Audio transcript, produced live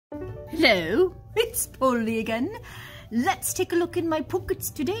Hello, it's Polly again. Let's take a look in my pockets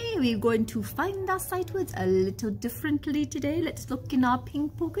today. We're going to find our sight words a little differently today. Let's look in our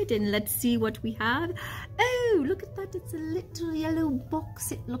pink pocket and let's see what we have. Oh, look at that. It's a little yellow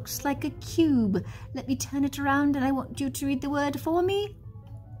box. It looks like a cube. Let me turn it around and I want you to read the word for me.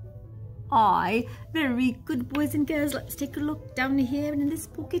 I. Very good, boys and girls. Let's take a look down here and in this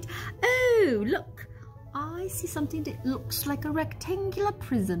pocket. Oh, look. I see something that looks like a rectangular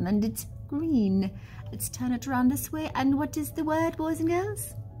prism and it's green. Let's turn it around this way. And what is the word, boys and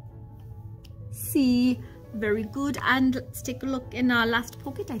girls? See. Very good. And let's take a look in our last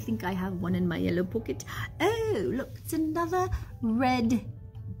pocket. I think I have one in my yellow pocket. Oh, look, it's another red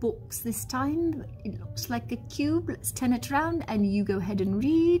box this time. It looks like a cube. Let's turn it around and you go ahead and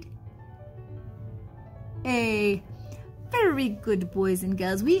read. A. Very good, boys and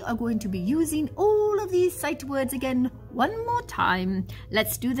girls. We are going to be using all of these sight words again one more time.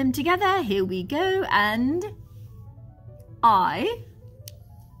 Let's do them together. Here we go. And I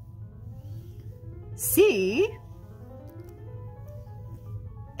see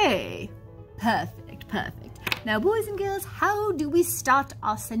a. Perfect, perfect. Now, boys and girls, how do we start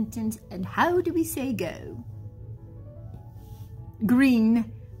our sentence and how do we say go?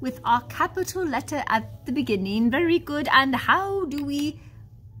 Green. With our capital letter at the beginning. Very good. And how do we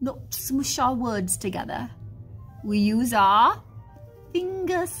not smush our words together? We use our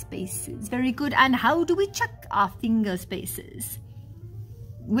finger spaces. Very good. And how do we check our finger spaces?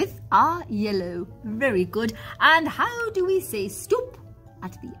 With our yellow. Very good. And how do we say stop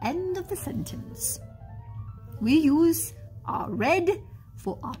at the end of the sentence? We use our red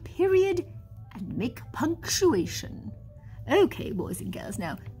for our period and make punctuation. Okay, boys and girls,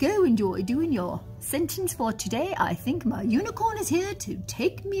 now go enjoy doing your sentence for today. I think my unicorn is here to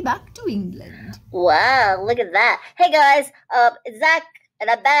take me back to England. Wow, look at that. Hey guys, it's Zach, and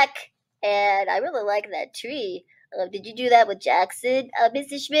I'm back, and I really like that tree. Did you do that with Jackson,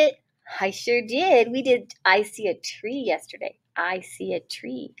 Mrs. Schmidt? I sure did. We did I See a Tree yesterday. I see a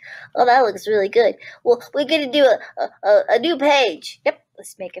tree. Oh, that looks really good. Well, we're going to do a new page. Yep,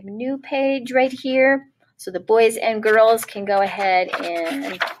 let's make a new page right here. So the boys and girls can go ahead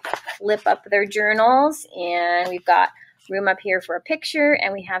and flip up their journals. And we've got room up here for a picture.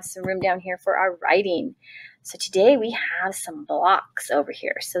 And we have some room down here for our writing. So today we have some blocks over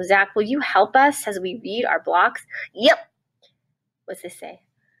here. So Zach, will you help us as we read our blocks? Yep. What's this say?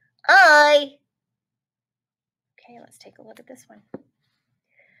 I. Okay, let's take a look at this one.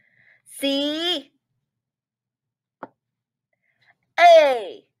 See?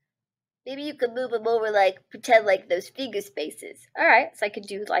 A. Maybe you could move them over, like pretend like those finger spaces. All right, so I could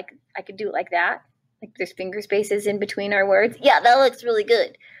do it like that. Like there's finger spaces in between our words. Yeah, that looks really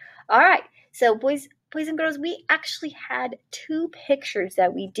good. All right, so boys and girls, we actually had two pictures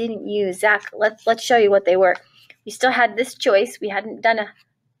that we didn't use. Zach, let's show you what they were. We still had this choice. We hadn't done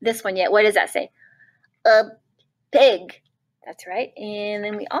this one yet. What does that say? Pig. That's right. And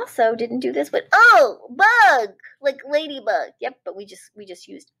then we also didn't do this one. Oh, bug, like ladybug. Yep, but we just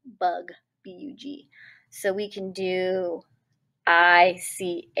used bug, B-U-G. So we can do I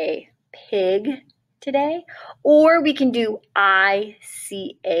see a pig today, or we can do I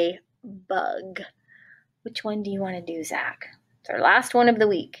see a bug. Which one do you want to do, Zach? It's our last one of the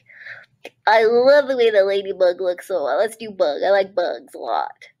week. I love the way the ladybug looks, so let's do bug. I like bugs a lot.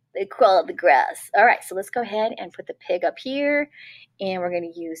 They crawl up the grass. All right, so let's go ahead and put the pig up here. And we're going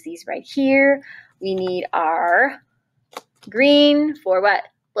to use these right here. We need our green for what?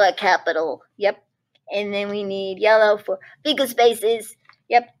 What capital? Yep. And then we need yellow for finger spaces.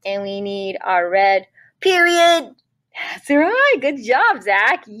 Yep. And we need our red period. That's right. Good job,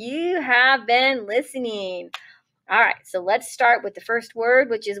 Zach. You have been listening. All right, so let's start with the first word,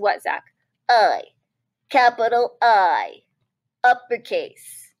 which is what, Zach? I. Capital I.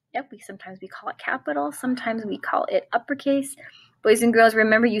 Uppercase. Yep, sometimes we call it capital. Sometimes we call it uppercase. Boys and girls,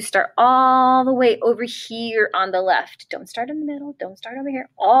 remember you start all the way over here on the left. Don't start in the middle. Don't start over here.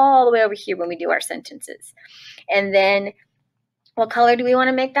 All the way over here when we do our sentences. And then what color do we want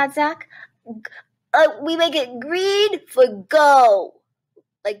to make that, Zach? We make it green for go.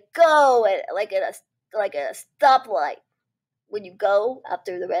 Like go, like at a stoplight. When you go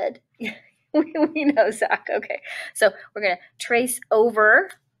after the red. We know, Zach. Okay, so we're going to trace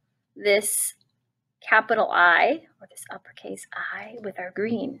over this capital I, or this uppercase I, with our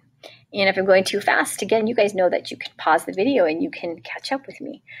green. And if I'm going too fast, again, you guys know that you can pause the video and you can catch up with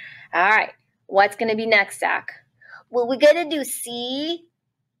me. All right, what's going to be next, Zach? Well, we're going to do C,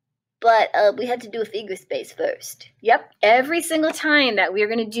 but we had to do a finger space first. Yep, every single time that we're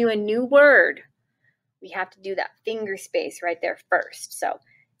going to do a new word, we have to do that finger space right there first. So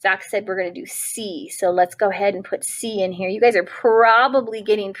Zach said we're going to do C. So let's go ahead and put C in here. You guys are probably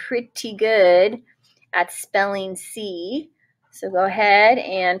getting pretty good at spelling C. So go ahead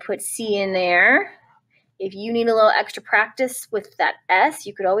and put C in there. If you need a little extra practice with that S,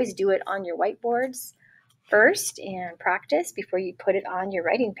 you could always do it on your whiteboards first and practice before you put it on your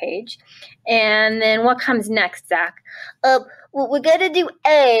writing page. And then what comes next, Zach? Well, we're going to do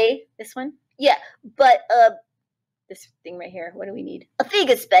A. This one? Yeah, but this thing right here. What do we need? A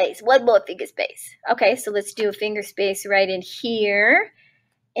finger space. One more finger space. Okay, so let's do a finger space right in here.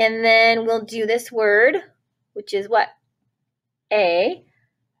 And then we'll do this word, which is what? A.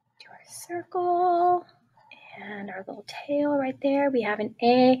 Do our circle and our little tail right there. We have an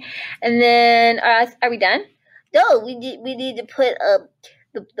A. And then, are we done? No, we need to put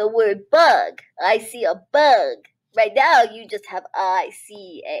the word bug. I see a bug. Right now, you just have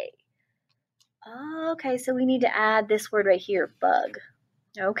I-C-A. Okay, so we need to add this word right here, bug.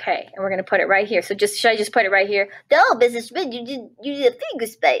 Okay, and we're going to put it right here. So should I just put it right here? No, Mrs. Schmidt, you need a finger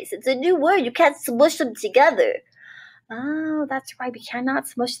space. It's a new word. You can't smush them together. Oh, that's right. We cannot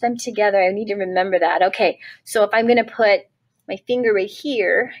smush them together. I need to remember that. Okay, so if I'm going to put my finger right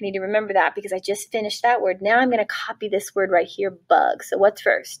here, I need to remember that because I just finished that word. Now I'm going to copy this word right here, bug. So what's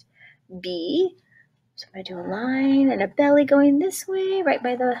first? B. So I'm going to do a line and a belly going this way, right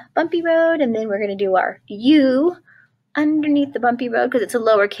by the bumpy road. And then we're going to do our U underneath the bumpy road because it's a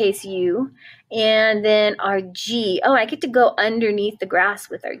lowercase u. And then our G. Oh, I get to go underneath the grass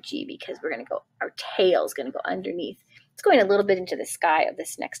with our G because we're going to go, our tail's going to go underneath. It's going a little bit into the sky of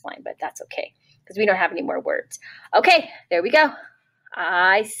this next line, but that's okay because we don't have any more words. Okay, there we go.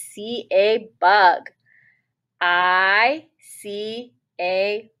 I see a bug. I see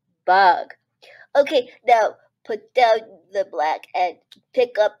a bug. Okay, now put down the black and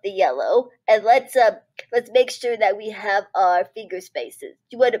pick up the yellow, and let's make sure that we have our finger spaces.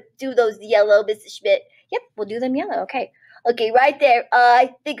 Do you want to do those yellow, Mrs. Schmidt? Yep, we'll do them yellow. Okay. Okay, right there.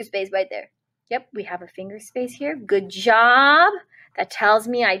 Finger space right there. Yep, we have a finger space here. Good job. That tells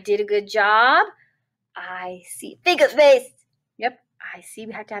me I did a good job. I see finger space. Yep, I see.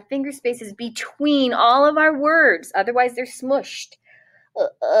 We have to have finger spaces between all of our words, otherwise they're smushed.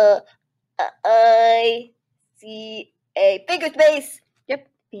 I see a finger space. Yep,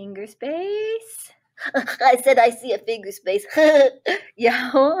 finger space. I said I see a finger space.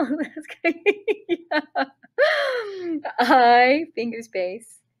 Yeah, that's good. Yeah. I, finger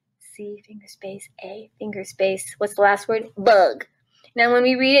space. C, finger space. A, finger space. What's the last word? Bug. Now, when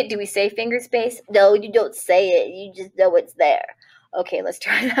we read it, do we say finger space? No, you don't say it. You just know it's there. Okay, let's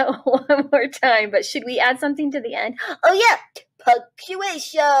try that one more time. But should we add something to the end? Oh, yeah.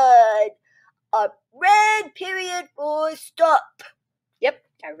 Punctuation. A red period for stop. Yep,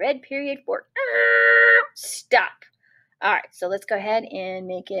 a red period for stop. All right, so let's go ahead and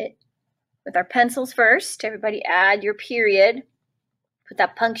make it with our pencils first. Everybody add your period. Put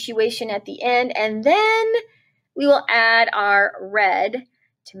that punctuation at the end, and then we will add our red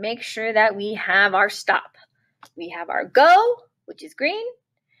to make sure that we have our stop. We have our go, which is green.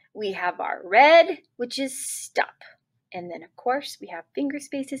 We have our red, which is stop. And then, of course, we have finger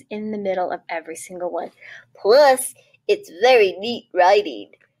spaces in the middle of every single one. Plus, it's very neat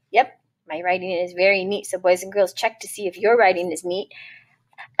writing. Yep, my writing is very neat. So, boys and girls, check to see if your writing is neat.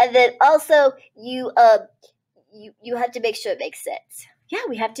 And then also, you have to make sure it makes sense. Yeah,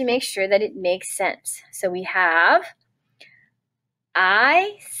 we have to make sure that it makes sense. So we have,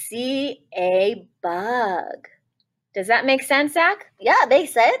 I see a bug. Does that make sense, Zach? Yeah, it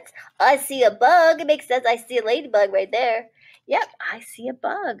makes sense. I see a bug. It makes sense. I see a ladybug right there. Yep, I see a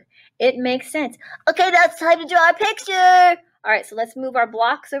bug. It makes sense. Okay, now it's time to draw our picture. All right, so let's move our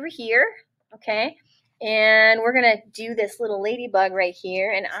blocks over here, okay? And we're going to do this little ladybug right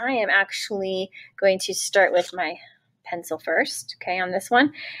here. And I am actually going to start with my pencil first, okay, on this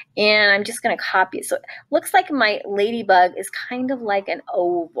one. And I'm just going to copy it. So it looks like my ladybug is kind of like an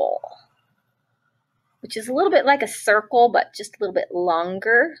oval, which is a little bit like a circle, but just a little bit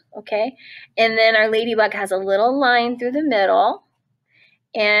longer, okay? And then our ladybug has a little line through the middle.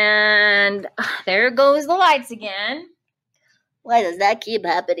 And there goes the lights again. Why does that keep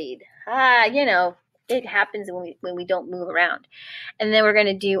happening? You know, it happens when we don't move around. And then we're going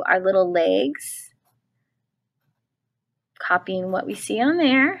to do our little legs, copying what we see on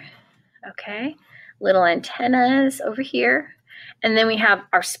there, okay? Little antennas over here. And then we have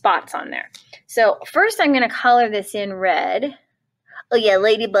our spots on there. So first I'm going to color this in red. Oh yeah,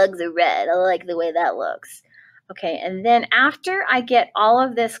 ladybugs are red. I like the way that looks. Okay, and then after I get all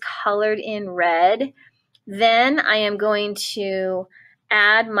of this colored in red, then I am going to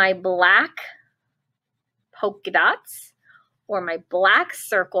add my black polka dots or my black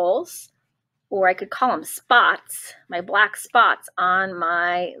circles, or I could call them spots, my black spots on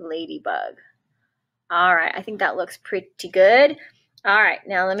my ladybug. All right, I think that looks pretty good. All right,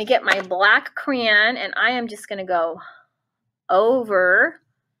 now let me get my black crayon, and I am just gonna go over,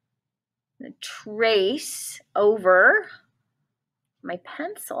 trace over my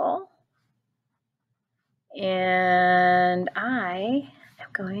pencil, and I am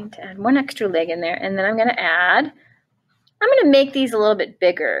going to add one extra leg in there, and then I'm gonna make these a little bit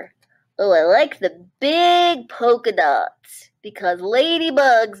bigger. Oh, I like the big polka dots because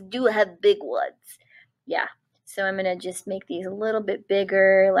ladybugs do have big ones. Yeah, so I'm gonna just make these a little bit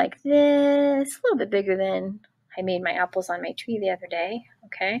bigger like this, a little bit bigger than I made my apples on my tree the other day,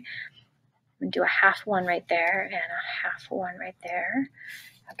 okay? I'm gonna do a half one right there and a half one right there.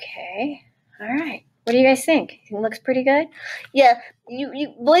 Okay, all right. What do you guys think? It looks pretty good? Yeah,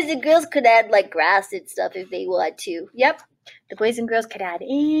 you boys and girls could add like grass and stuff if they want to. Yep, the boys and girls could add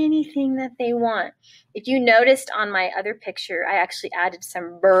anything that they want. If you noticed on my other picture, I actually added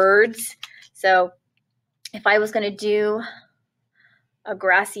some birds. So if I was gonna do a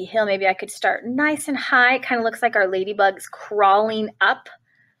grassy hill, maybe I could start nice and high. It kind of looks like our ladybug's crawling up.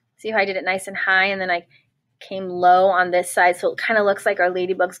 See how I did it nice and high, and then I came low on this side, so it kind of looks like our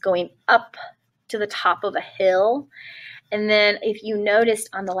ladybug's going up to the top of a hill. And then if you noticed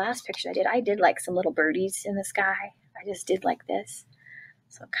on the last picture I did like some little birdies in the sky. I just did like this.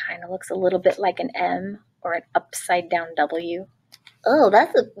 So it kind of looks a little bit like an M or an upside down W. Oh,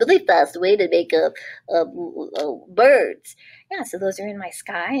 that's a really fast way to make birds. Yeah, so those are in my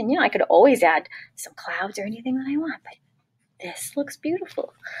sky. And, I could always add some clouds or anything that I want, but this looks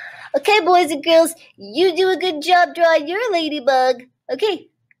beautiful. Okay, boys and girls, you do a good job drawing your ladybug. Okay,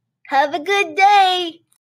 have a good day.